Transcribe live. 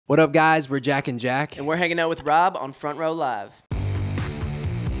What up, guys? We're Jack and Jack. And we're hanging out with Rob on Front Row Live.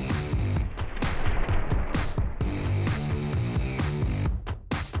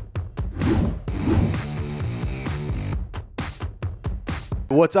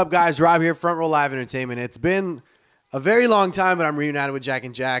 What's up, guys? Rob here, Front Row Live Entertainment. It's been a very long time, but I'm reunited with Jack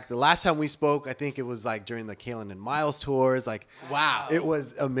and Jack. The last time we spoke, I think it was like during the Kalen and Miles tours. Like, Wow. it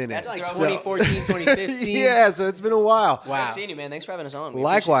was a minute. That's like 2014, 2015. Yeah, so it's been a while. Wow. Nice seeing you, man. Thanks for having us on.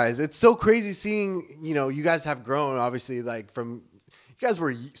 Likewise, it's so crazy seeing, you guys have grown, obviously, like from, you guys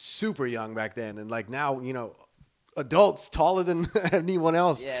were super young back then. And like now, adults taller than anyone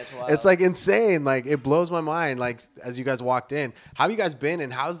else. Yeah, it's wild. It's like insane. Like it blows my mind. Like as you guys walked in, how have you guys been,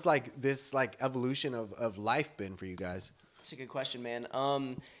 and how's like this like evolution of life been for you guys? That's a good question, man.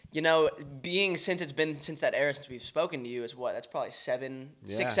 Since that era, since we've spoken to you, is what? That's probably 6, 7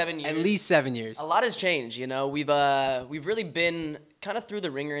 years. At least 7 years. A lot has changed. We've really been kind of through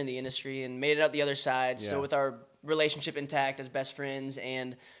the ringer in the industry and made it out the other side. Yeah. Still with our relationship intact as best friends,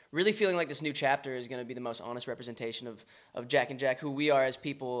 and really feeling like this new chapter is going to be the most honest representation of Jack and Jack, who we are as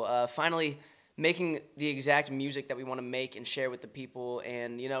people, finally making the exact music that we want to make and share with the people.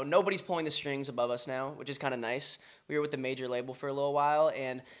 And, nobody's pulling the strings above us now, which is kind of nice. We were with the major label for a little while,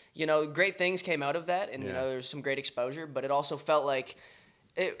 and, great things came out of that, and, there's some great exposure, but it also felt like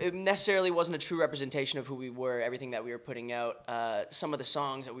it necessarily wasn't a true representation of who we were, everything that we were putting out. Some of the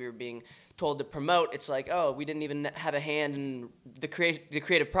songs that we were being told to promote, it's like, oh, we didn't even have a hand in the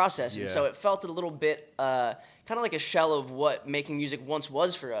creative process. Yeah. And so it felt a little bit kind of like a shell of what making music once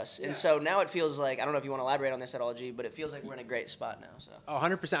was for us. Yeah. And so now it feels like, I don't know if you want to elaborate on this at all, G, but it feels like we're in a great spot now. So. Oh,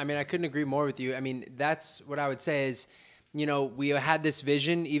 100%. I mean, I couldn't agree more with you. I mean, that's what I would say is, we had this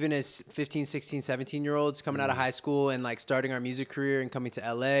vision even as 15, 16, 17-year-olds coming out of high school and like starting our music career and coming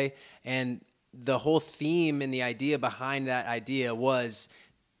to LA. And the whole theme and the idea behind that idea was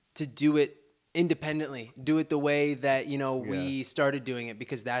to do it independently, do it the way that, we started doing it,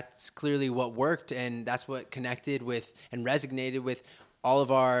 because that's clearly what worked and that's what connected with and resonated with all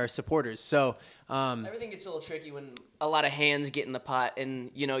of our supporters. So everything gets a little tricky when a lot of hands get in the pot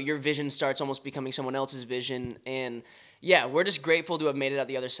and, your vision starts almost becoming someone else's vision. And yeah, we're just grateful to have made it out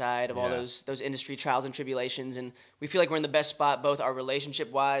the other side of all those industry trials and tribulations. And we feel like we're in the best spot, both our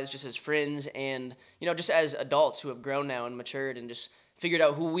relationship-wise, just as friends, and, just as adults who have grown now and matured and just figured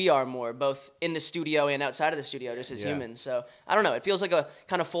out who we are more, both in the studio and outside of the studio, just as humans. So I don't know. It feels like a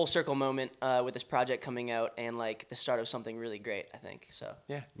kind of full circle moment with this project coming out and like the start of something really great, I think. So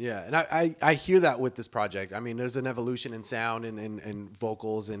Yeah, and I hear that with this project. I mean, there's an evolution in sound and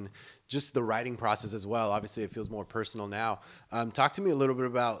vocals and just the writing process as well. Obviously, it feels more personal now. Talk to me a little bit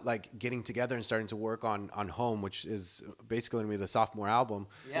about like getting together and starting to work on Home, which is basically going to be the sophomore album.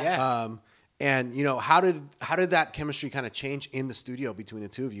 Yeah. And how did that chemistry kind of change in the studio between the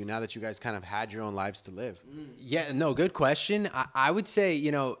two of you now that you guys kind of had your own lives to live? Yeah, no, good question. I would say,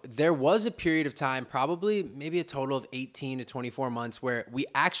 there was a period of time, probably maybe a total of 18 to 24 months, where we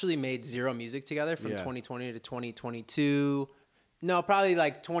actually made zero music together from 2020 to 2022. No, probably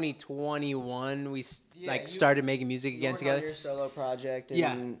like 2021. We started making music again together. On your solo project,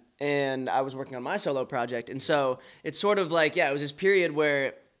 Yeah. And I was working on my solo project, and so it's sort of like it was this period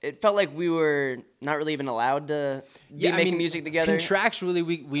where it felt like we were not really even allowed to be making music together. Contractually,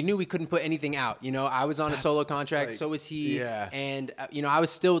 we knew we couldn't put anything out. I was on a solo contract, so was he. Yeah. And, I was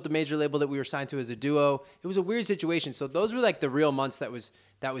still with the major label that we were signed to as a duo. It was a weird situation. So those were like the real months that was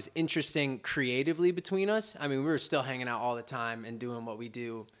interesting creatively between us. I mean, we were still hanging out all the time and doing what we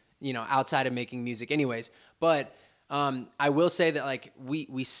do, outside of making music anyways. But I will say that like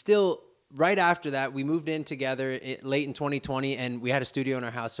we still... Right after that, we moved in together late in 2020, and we had a studio in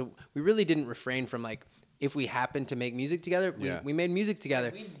our house. So we really didn't refrain from, like, if we happened to make music together, we made music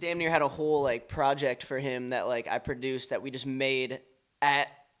together. We damn near had a whole, like, project for him that, like, I produced that we just made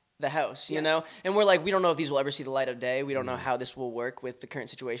at the house, you know? And we're like, we don't know if these will ever see the light of day. We don't know how this will work with the current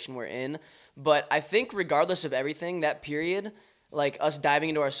situation we're in. But I think regardless of everything, that period, like, us diving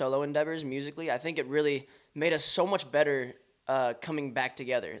into our solo endeavors musically, I think it really made us so much better coming back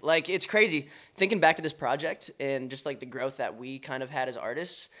together. Like, it's crazy thinking back to this project and just like the growth that we kind of had as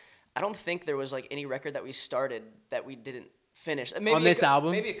artists. I don't think there was like any record that we started that we didn't finish. Maybe on this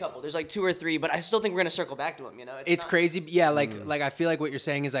album? Maybe a couple. There's like 2 or 3, but I still think we're going to circle back to them, It's crazy. Yeah, like I feel like what you're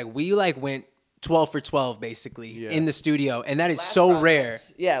saying is like we like went 12 for 12 basically in the studio, and that is so rare.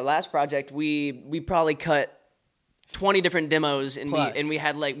 Yeah, last project we probably cut 20 different demos, and we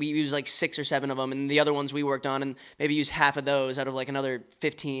had like we used like 6 or 7 of them, and the other ones we worked on, and maybe used half of those out of like another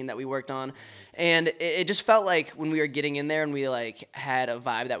 15 that we worked on. And it just felt like when we were getting in there and we like had a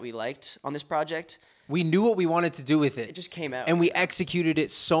vibe that we liked on this project, we knew what we wanted to do with it. It just came out. And we executed it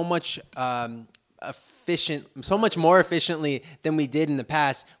so much so much more efficiently than we did in the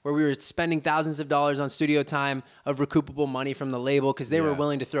past, where we were spending thousands of dollars on studio time of recoupable money from the label because they were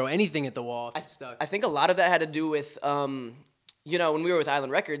willing to throw anything at the wall if it stuck. I think a lot of that had to do with, you know, when we were with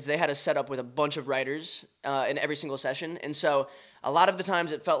Island Records, they had us set up with a bunch of writers in every single session. And so a lot of the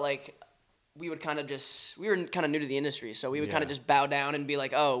times it felt like we were kind of new to the industry, so we would kind of just bow down and be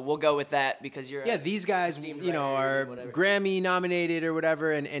like, oh, we'll go with that because you're these guys, you know, are Grammy nominated or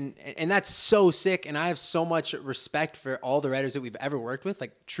whatever, and that's so sick, and I have so much respect for all the writers that we've ever worked with.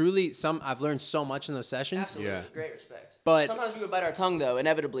 Like, truly, I've learned so much in those sessions. Absolutely, great respect. But sometimes we would bite our tongue, though,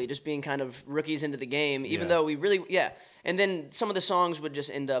 inevitably, just being kind of rookies into the game, even though we really, and then some of the songs would just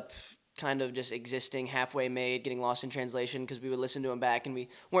end up kind of just existing, halfway made, getting lost in translation because we would listen to them back and we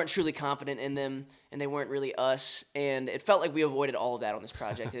weren't truly confident in them and they weren't really us. And it felt like we avoided all of that on this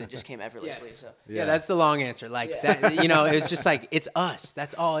project and it just came effortlessly. Yes. So yeah, that's the long answer. Like that, you know, it's just like, it's us.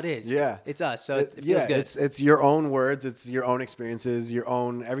 That's all it is. Yeah. It's us. So it feels good. It's your own words. It's your own experiences, your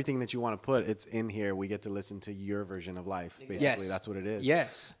own, everything that you want to put. It's in here. We get to listen to your version of life. Basically, Yes. That's what it is.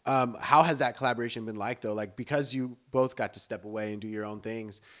 Yes. How has that collaboration been like though? Like, because you both got to step away and do your own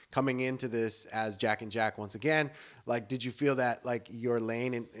things coming into this as Jack and Jack once again, like, did you feel that like your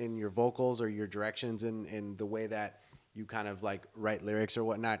lane in your vocals or your directions in the way that you kind of like write lyrics or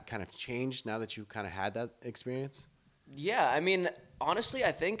whatnot kind of changed now that you kind of had that experience? Yeah, I mean, honestly,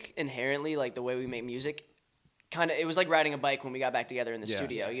 I think inherently, like, the way we make music, it was like riding a bike when we got back together in the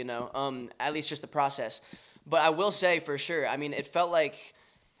studio, you know, at least just the process. But I will say for sure, I mean, it felt like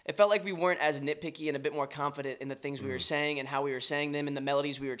we weren't as nitpicky and a bit more confident in the things we were saying and how we were saying them and the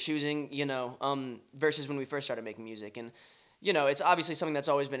melodies we were choosing, you know, versus when we first started making music. And, you know, it's obviously something that's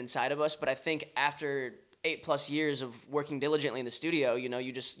always been inside of us, but I think after 8+ years of working diligently in the studio, you know,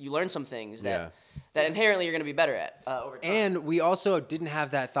 you learn some things that inherently you're going to be better at over time. And we also didn't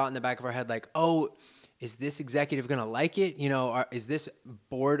have that thought in the back of our head, like, oh, is this executive going to like it? You know, is this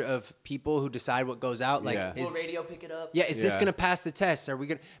board of people who decide what goes out? Like, will radio pick it up? Yeah, is this going to pass the test? Are we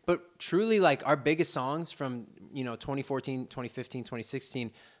going to? But truly, like, our biggest songs from, you know, 2014, 2015,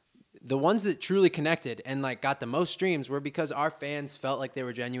 2016, the ones that truly connected and, like, got the most streams were because our fans felt like they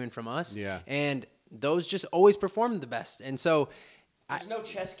were genuine from us. Yeah. And those just always performed the best. And so there's no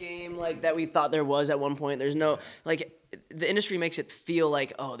chess game like that we thought there was at one point. There's no, like, the industry makes it feel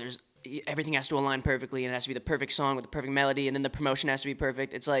like, oh, everything has to align perfectly and it has to be the perfect song with the perfect melody and then the promotion has to be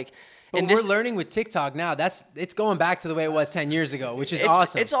perfect. It's like, but we're learning with TikTok now. It's going back to the way it was 10 years ago, which is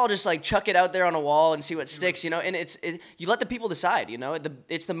awesome. It's all just like chuck it out there on a wall and see what sticks, you know. And you let the people decide, you know.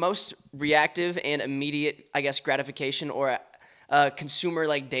 It's the most reactive and immediate, I guess, gratification or consumer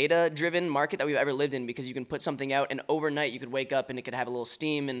like data driven market that we've ever lived in, because you can put something out and overnight you could wake up and it could have a little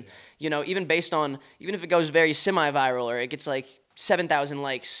steam and, you know, even if it goes very semi-viral or it gets like 7,000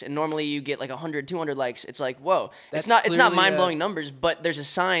 likes and normally you get like 100, 200 likes, it's like, whoa. It's not mind-blowing numbers, but there's a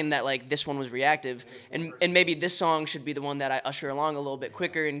sign that like this one was reactive and maybe this song should be the one that I usher along a little bit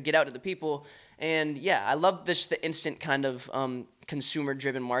quicker and get out to the people. And yeah, I love the instant kind of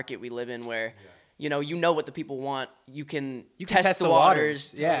consumer-driven market we live in where you know what the people want. You can test the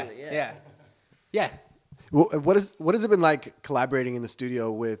waters. Yeah. Well, what has it been like collaborating in the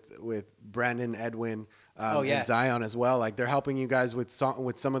studio with Brandon, Edwin, and Zion as well? Like, they're helping you guys with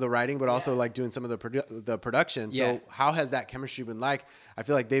some of the writing, but also like doing some of the production. So how has that chemistry been like? I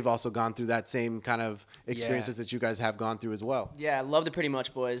feel like they've also gone through that same kind of experiences that you guys have gone through as well. Yeah, I love the Pretty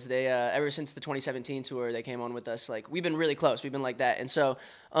Much Boys. They ever since the 2017 tour, they came on with us. Like, we've been really close. We've been like that, and so.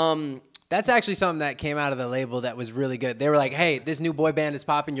 That's actually something that came out of the label that was really good. They were like, hey, this new boy band is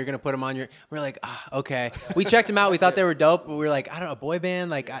popping. You're going to put them on your... We're like, okay. We checked them out. We thought they were dope. But we were like, I don't know, a boy band?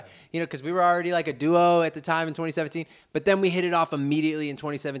 Like, because we were already like a duo at the time in 2017. But then we hit it off immediately in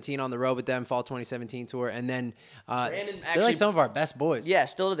 2017 on the road with them, fall 2017 tour. And then they're like some of our best boys. Yeah,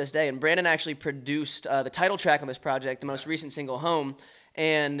 still to this day. And Brandon actually produced the title track on this project, the most recent single, Home.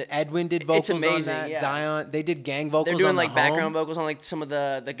 And Edwin did vocals it's amazing, on that. Zion, they did gang vocals. They're doing like background vocals on like some of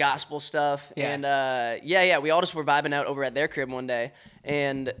the gospel stuff. Yeah. And we all just were vibing out over at their crib one day.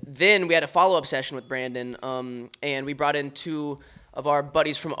 And then we had a follow-up session with Brandon. And we brought in two of our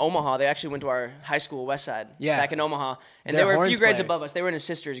buddies from Omaha. They actually went to our high school, Westside, back in Omaha. And they were a few grades above us. They were in a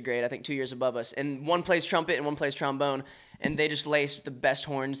sister's grade, I think 2 years above us. And one plays trumpet and one plays trombone. And they just laced the best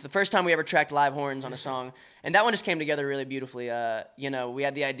horns. The first time we ever tracked live horns on a song. And that one just came together really beautifully. We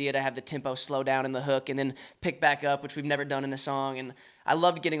had the idea to have the tempo slow down in the hook and then pick back up, which we've never done in a song. And I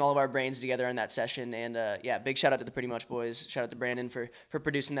loved getting all of our brains together in that session. And big shout out to the Pretty Much Boys. Shout out to Brandon for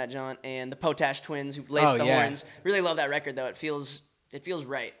producing that jaunt. And the Potash Twins who laced the horns. Really love that record, though. It feels it feels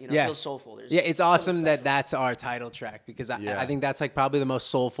right. You know, Yeah. it feels soulful. There's Yeah, it's something awesome that special. that's our title track because Yeah. I think that's like probably the most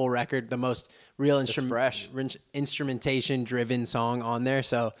soulful record, the most real fresh. instrumentation driven song on there.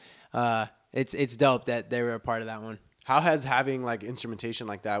 So it's dope that they were a part of that one. How has having like instrumentation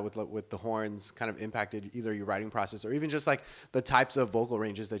like that with the horns kind of impacted either your writing process or even just like the types of vocal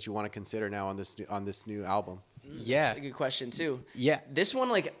ranges that you want to consider now on this new album? Yeah. That's a good question too. Yeah. This one,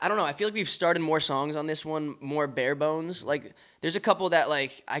 like, I don't know. I feel like we've started more songs on this one, more bare bones. Like, there's a couple that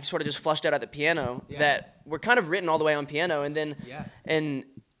like I sort of just flushed out at the piano that were kind of written all the way on piano, and then and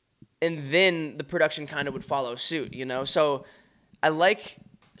then the production kind of would follow suit. You know, so I like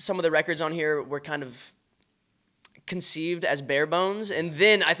some of the records on here were kind of conceived as bare bones, and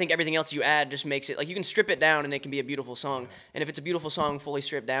then I think everything else you add just makes it like you can strip it down and it can be a beautiful song. And if it's a beautiful song fully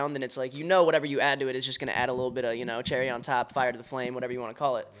stripped down, then it's like, you know, whatever you add to it is just going to add a little bit of, you know, cherry on top, fire to the flame, whatever you want to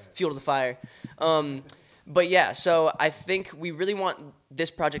call it, fuel to the fire. But yeah, so I think we really want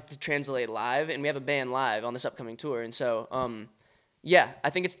this project to translate live, and we have a band live on this upcoming tour. And so yeah, I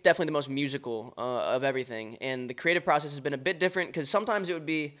think it's definitely the most musical of everything. And the creative process has been a bit different because sometimes it would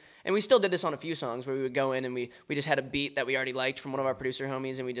be, and we still did this on a few songs where we would go in and we just had a beat that we already liked from one of our producer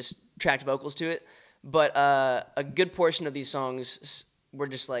homies and we just tracked vocals to it. But a good portion of these songs were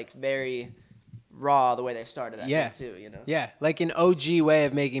just like very raw the way they started, I think, too, you know? Yeah, like an OG way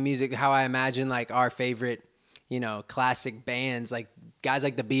of making music, how I imagine like our favorite, you know, classic bands, like guys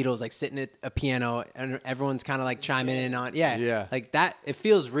like the Beatles, like sitting at a piano and everyone's kind of like chiming in on, like that. It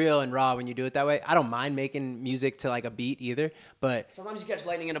feels real and raw when you do it that way. I don't mind making music to like a beat either, but sometimes you catch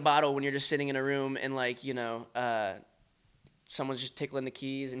lightning in a bottle when you're just sitting in a room and like, you know, someone's just tickling the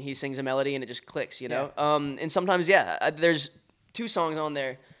keys and he sings a melody and it just clicks, you know? And sometimes, there's two songs on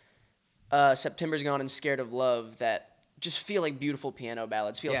there, September's Gone and Scared of Love, that just feel like beautiful piano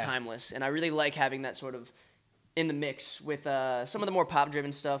ballads, feel timeless. And I really like having that sort of in the mix with some of the more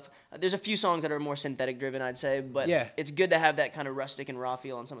pop-driven stuff. There's a few songs that are more synthetic-driven, I'd say, but it's good to have that kind of rustic and raw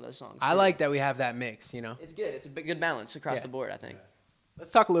feel on some of those songs. I like that we have that mix, you know? It's good. It's a good balance across the board, I think.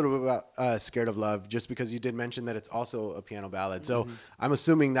 Let's talk a little bit about Scared of Love, just because you did mention that it's also a piano ballad. So I'm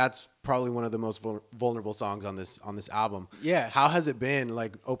assuming that's probably one of the most vulnerable songs on this album. Yeah. How has it been,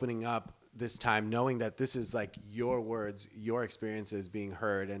 like, opening up this time, knowing that this is, like, your words, your experiences being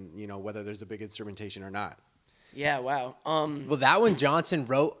heard, and, you know, whether there's a big instrumentation or not? Yeah, wow. Well, that one Johnson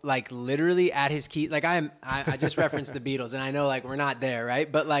wrote like literally at his key. Like I just referenced the Beatles, and I know like we're not there,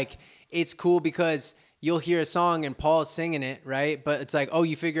 right? But like it's cool because you'll hear a song and Paul's singing it, right? But it's like, oh,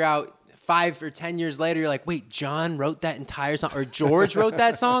 you figure out 5 or 10 years later, you're like, wait, John wrote that entire song, or George wrote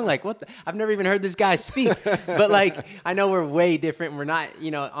that song? Like, what? I've never even heard this guy speak. But like, I know we're way different. We're not,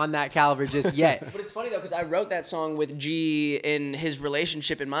 you know, on that caliber just yet. But it's funny though, because I wrote that song with G in his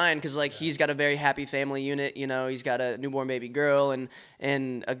relationship in mind, because like he's got a very happy family unit. You know, he's got a newborn baby girl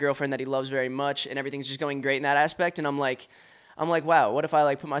and a girlfriend that he loves very much, and everything's just going great in that aspect. And I'm like, wow, what if I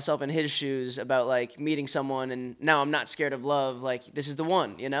like put myself in his shoes about like meeting someone and now I'm not scared of love, like this is the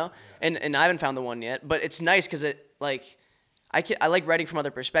one, you know? And I haven't found the one yet, but it's nice because it like I like writing from other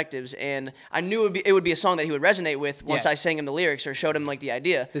perspectives, and I knew it would be a song that he would resonate with once I sang him the lyrics or showed him like the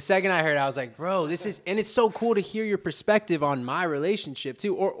idea. The second I heard it, I was like, bro, this is, and it's so cool to hear your perspective on my relationship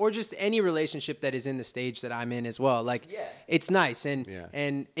too, or just any relationship that is in the stage that I'm in as well. Like, it's nice,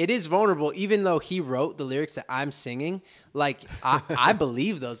 and it is vulnerable, even though he wrote the lyrics that I'm singing. Like, I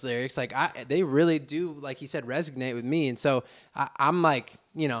believe those lyrics. Like, they really do, like he said, resonate with me, and so I'm like,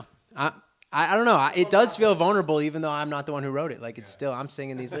 you know, I don't know. It does feel vulnerable, even though I'm not the one who wrote it. Like, it's still, I'm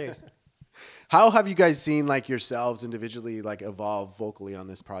singing these lyrics. How have you guys seen, like, yourselves individually, like, evolve vocally on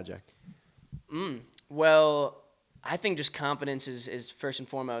this project? Well, I think just confidence is first and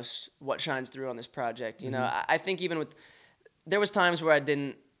foremost what shines through on this project. You know, I think even with, there was times where I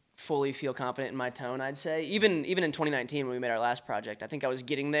didn't fully feel confident in my tone, I'd say. Even in 2019 when we made our last project, I think I was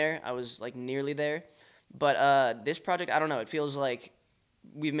getting there. I was, like, nearly there. But this project, I don't know, it feels like,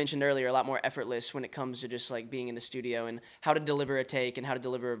 we've mentioned earlier, a lot more effortless when it comes to just like being in the studio and how to deliver a take and how to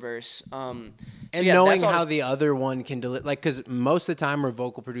deliver a verse. And knowing how the other one can deliver, like, because most of the time we're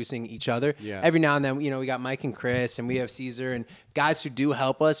vocal producing each other. Every now and then, you know, we got Mike and Chris and we have Caesar and guys who do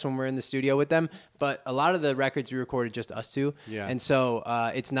help us when we're in the studio with them. But a lot of the records we recorded just us two. And so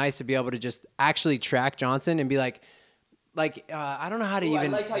it's nice to be able to just actually track Johnson and be like, I don't know how to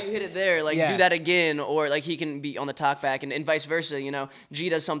even. I liked how you hit it there. Like, do that again, or like he can be on the talk back, and vice versa. You know, G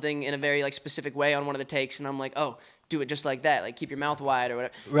does something in a very like specific way on one of the takes, and I'm like, oh, do it just like that. Like, keep your mouth wide or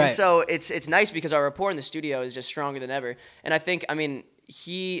whatever. Right. And so it's nice because our rapport in the studio is just stronger than ever. And I think, I mean,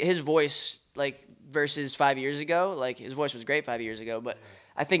 his voice like versus 5 years ago, like his voice was great 5 years ago, but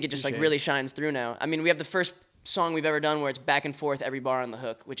I think it just like really shines through now. I mean, we have the first song we've ever done where it's back and forth every bar on the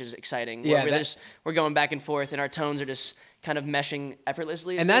hook, which is exciting. Yeah, we're going back and forth, and our tones are just kind of meshing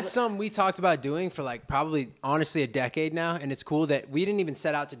effortlessly. And that's something we talked about doing for like probably honestly a decade now, and it's cool that we didn't even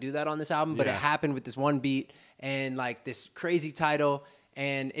set out to do that on this album, but it happened with this one beat and like this crazy title,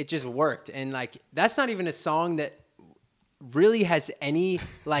 and it just worked. And like that's not even a song that really has any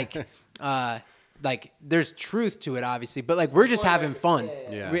like like there's truth to it, obviously, but like we're just having fun.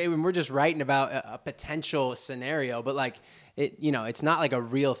 We're just writing about a potential scenario, but like it, you know, it's not like a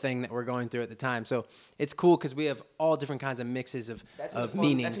real thing that we're going through at the time. So it's cool because we have all different kinds of mixes of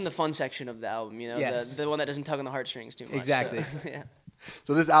meanings. That's in the fun section of the album, you know, the one that doesn't tug on the heartstrings too much. Exactly. So, yeah.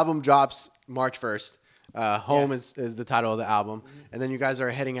 So this album drops March 1st. Home is the title of the album, and then you guys are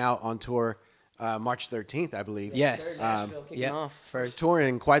heading out on tour. March 13th, I believe. Yes. Kicking off. First tour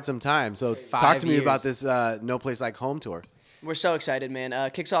in quite some time. So 5 talk to me years. about this No Place Like Home tour. We're so excited, man.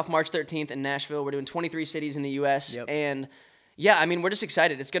 Kicks off March 13th in Nashville. We're doing 23 cities in the U.S. And, yeah, I mean, we're just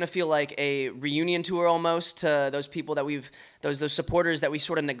excited. It's going to feel like a reunion tour almost to those people that those supporters that we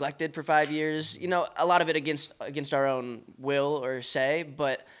sort of neglected for 5 years. You know, a lot of it against our own will or say,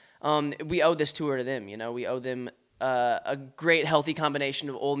 but we owe this tour to them, you know. We owe them a great, healthy combination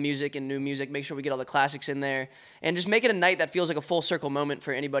of old music and new music. Make sure we get all the classics in there. And just make it a night that feels like a full circle moment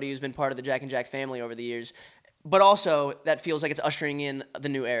for anybody who's been part of the Jack and Jack family over the years. But also, that feels like it's ushering in the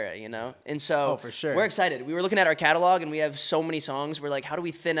new era, you know? And so, for sure. We're excited. We were looking at our catalog, and we have so many songs. We're like, how do we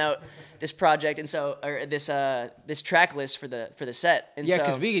thin out this project and this track list for the set? And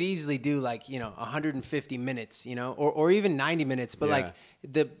because we could easily do like, you know, 150 minutes, you know, or even 90 minutes. But like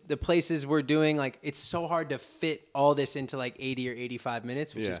the places we're doing, like it's so hard to fit all this into like 80 or 85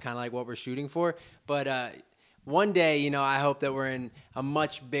 minutes, which is kind of like what we're shooting for. But one day, you know, I hope that we're in a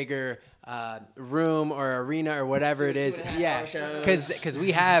much bigger room or arena or whatever it is. Yeah, because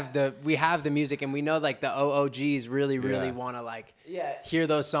we have the music, and we know like the OOGs really want to like hear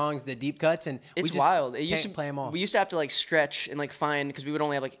those songs, the deep cuts, and it's we just wild. It used to play them all. We used to have to like stretch and like find, because we would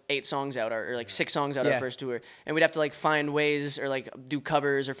only have like 8 songs out or like 6 songs out our first tour, and we'd have to like find ways or like do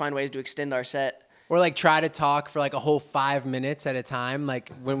covers or find ways to extend our set. Or like try to talk for like a whole 5 minutes at a time,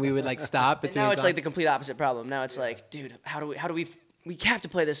 like when we would like stop between. Now it's songs. like the complete opposite problem. Now it's like, dude, how do we have to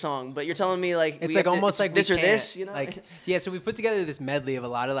play this song, but you're telling me like it's like almost like this we or can't. this, you know? Like so we put together this medley of a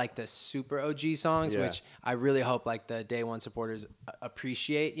lot of like the super OG songs, which I really hope like the day one supporters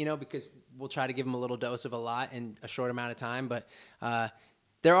appreciate, you know, because we'll try to give them a little dose of a lot in a short amount of time, but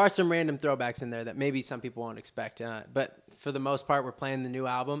there are some random throwbacks in there that maybe some people won't expect, but for the most part, we're playing the new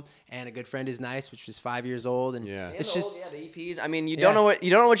album, and A Good Friend Is Nice, which was 5 years old, and it's just the EPs. I mean, you don't know what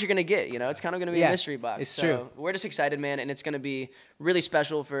you're gonna get. You know, it's kind of gonna be a mystery box. It's true. We're just excited, man, and it's gonna be really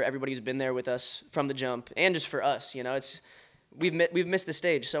special for everybody who's been there with us from the jump, and just for us. You know, we've missed the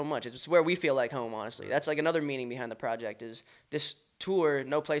stage so much. It's where we feel like home. Honestly, that's like another meaning behind the project. Is this tour,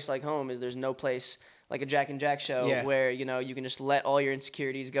 No Place Like Home? Is there's no place like a Jack and Jack show where, you know, you can just let all your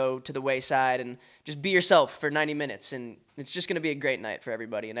insecurities go to the wayside and just be yourself for 90 minutes. And it's just going to be a great night for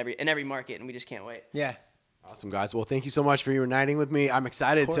everybody in every market, and we just can't wait. Yeah. Awesome, guys. Well, thank you so much for reuniting with me. I'm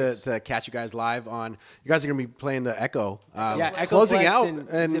excited to catch you guys live on. You guys are going to be playing the Echo. Echo closing out. in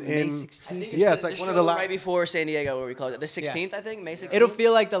May 16th? It's like one of the last. Right before San Diego where we close it. The 16th, I think, May 16th. It'll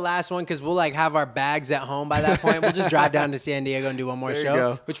feel like the last one because we'll like have our bags at home by that point. We'll just drive down to San Diego and do one more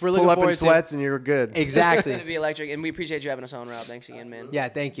show, which we're looking forward to. forward Pull up in sweats and you're good. Exactly. It's going to be electric, and we appreciate you having us on, Rob. Thanks again, man. Yeah,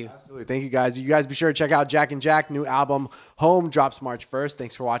 thank you. Absolutely. Thank you, guys. You guys be sure to check out Jack and Jack. New album, Home, drops March 1st.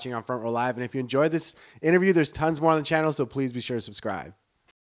 Thanks for watching on Front Row Live. And if you enjoyed this interview, there's tons more on the channel, so please be sure to subscribe.